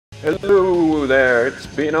Hello there, it's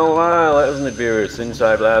been a while, hasn't it, viewers, since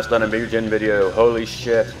I've last done a Mugen video. Holy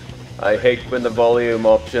shit. I hate when the volume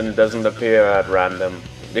option doesn't appear at random,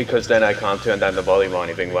 because then I can't turn down the volume or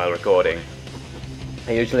anything while recording.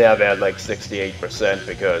 I usually have it at like 68%,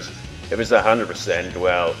 because if it's 100%,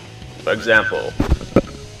 well, for example,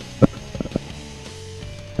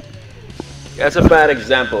 that's a bad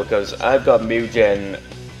example, because I've got Mugen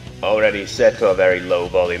already set to a very low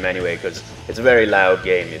volume anyway, because it's a very loud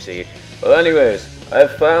game, you see. Well, anyways, I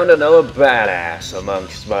found another badass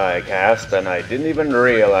amongst my cast, and I didn't even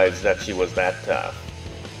realize that she was that tough.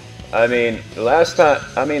 I mean,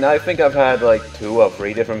 I think I've had like 2 or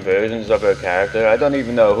 3 different versions of her character. I don't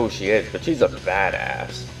even know who she is, but she's a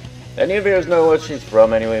badass. Any of you know what she's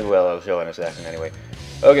from anyway? Well, I'll show in a second anyway.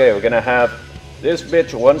 Okay, we're gonna have this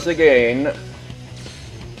bitch once again,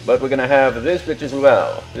 but we're gonna have this bitch as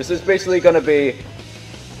well. This is basically gonna be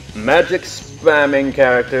magic spamming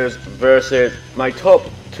characters versus my top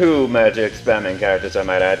 2 magic spamming characters, I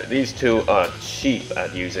might add. These 2 are cheap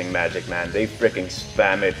at using magic, man. They freaking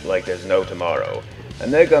spam it like there's no tomorrow.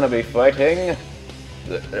 And they're gonna be fighting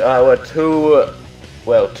our 2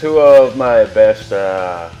 of my best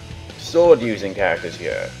sword using characters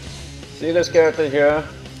here. See this character here?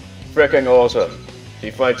 Freaking awesome.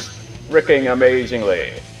 She fights freaking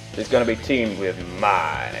amazingly. She's gonna be teamed with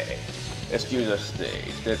Mai. Let's choose a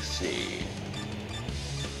stage. Let's see.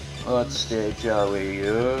 What stage shall we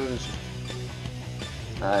use?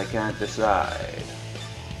 I can't decide.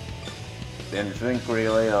 Didn't think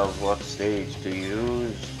really of what stage to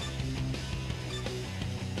use.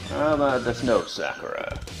 How about the Snow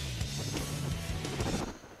Sakura?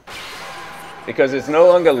 Because it's no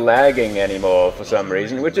longer lagging anymore for some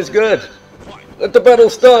reason, which is good. Let the battle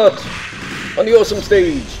start on the awesome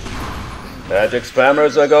stage. Magic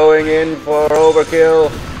spammers are going in for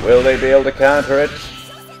overkill. Will they be able to counter it?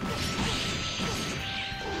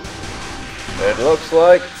 It looks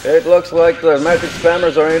like the magic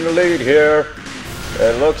spammers are in the lead here.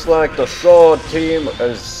 It looks like the sword team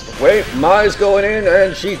is... Wait, Mai's going in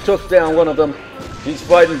and she took down one of them. She's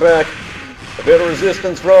fighting back. A bit of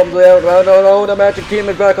resistance from the outrun. No, the magic team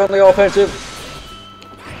is back on the offensive.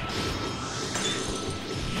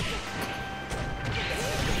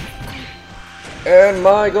 And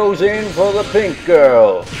Mai goes in for the pink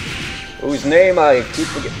girl, whose name I keep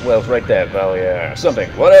forgetting. Well, it's right there, Vallière. Something,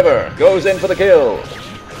 whatever. Goes in for the kill.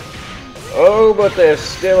 Oh, but they're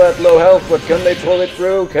still at low health, but can they pull it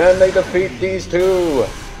through? Can they defeat these 2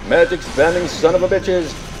 magic spamming son of a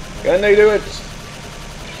bitches? Can they do it?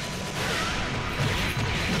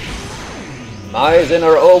 Mai's in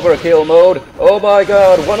her overkill mode. Oh my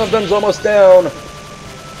god, one of them's almost down.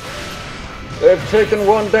 They've taken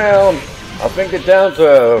one down. I think it's down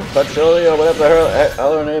to Patchouli or whatever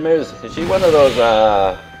her name is. Is she one of those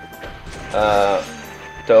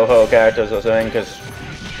Toho characters or something? Because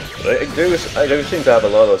I do seem to have a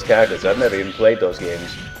lot of those characters. I've never even played those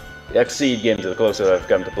games. The Exceed games are the closest I've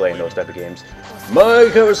come to playing those type of games. Mai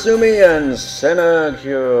Kawasumi and Senna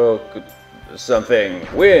Kyoudou something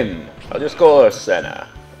win. I'll just call her Senna.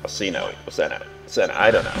 Or Sino, or Senna. Senna, I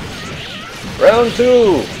don't know. Round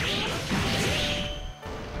 2!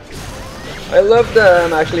 I love that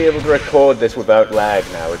I'm actually able to record this without lag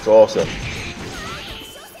now, it's awesome.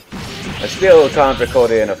 I still can't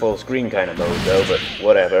record it in a full screen kind of mode though, but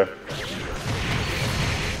whatever.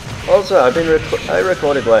 Also, I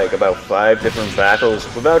recorded like about 5 different battles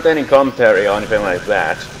without any commentary or anything like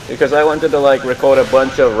that, because I wanted to like record a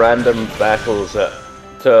bunch of random battles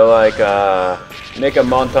to like make a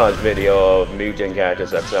montage video of Mugen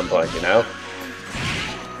characters at some point, you know?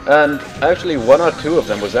 And actually 1 or 2 of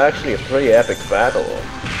them was actually a pretty epic battle.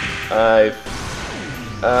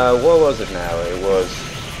 What was it now? It was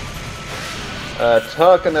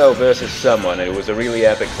Takano versus someone. It was a really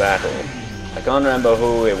epic battle. I can't remember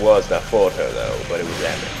who it was that fought her though, but it was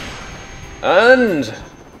epic. And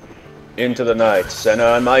into the night,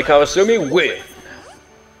 Senna and Mai Kawasumi win.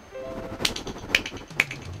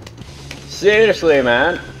 Seriously,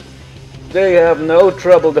 man. They have no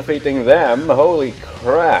trouble defeating them. Holy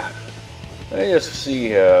crap. Let me just see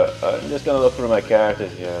here. I'm just gonna look through my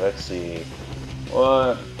characters here. Let's see.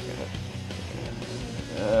 What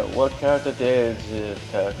character did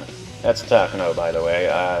Takano? That's Takano, by the way.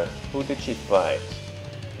 Who did she fight?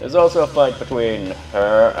 There's also a fight between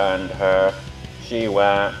her and her. She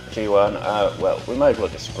won. Well, we might as well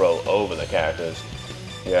just scroll over the characters.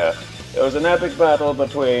 Yeah. There was an epic battle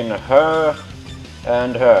between her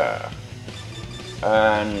and her.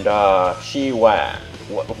 And she won.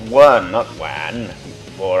 Won, not wan,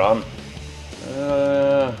 moron.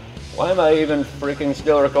 Why am I even freaking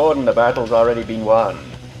still recording? The battle's already been won.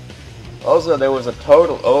 Also, there was a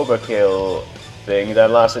total overkill thing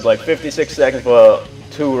that lasted like 56 seconds for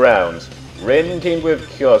 2 rounds. Rin teamed with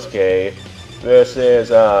Kyosuke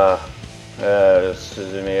versus,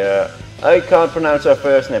 I can't pronounce her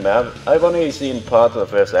first name. I've only seen part of the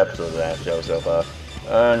first episode of that show so far.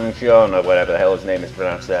 And Sean, or whatever the hell his name is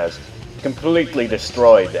pronounced as, completely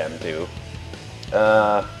destroyed them too.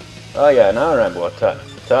 Oh yeah, now I remember what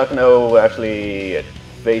Takano actually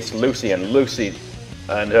faced Lucy, and Lucy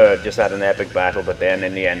and her just had an epic battle, but then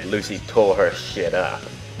in the end Lucy tore her shit up.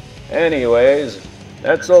 Anyways,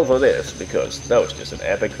 that's all for this, because that was just an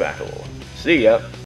epic battle. See ya!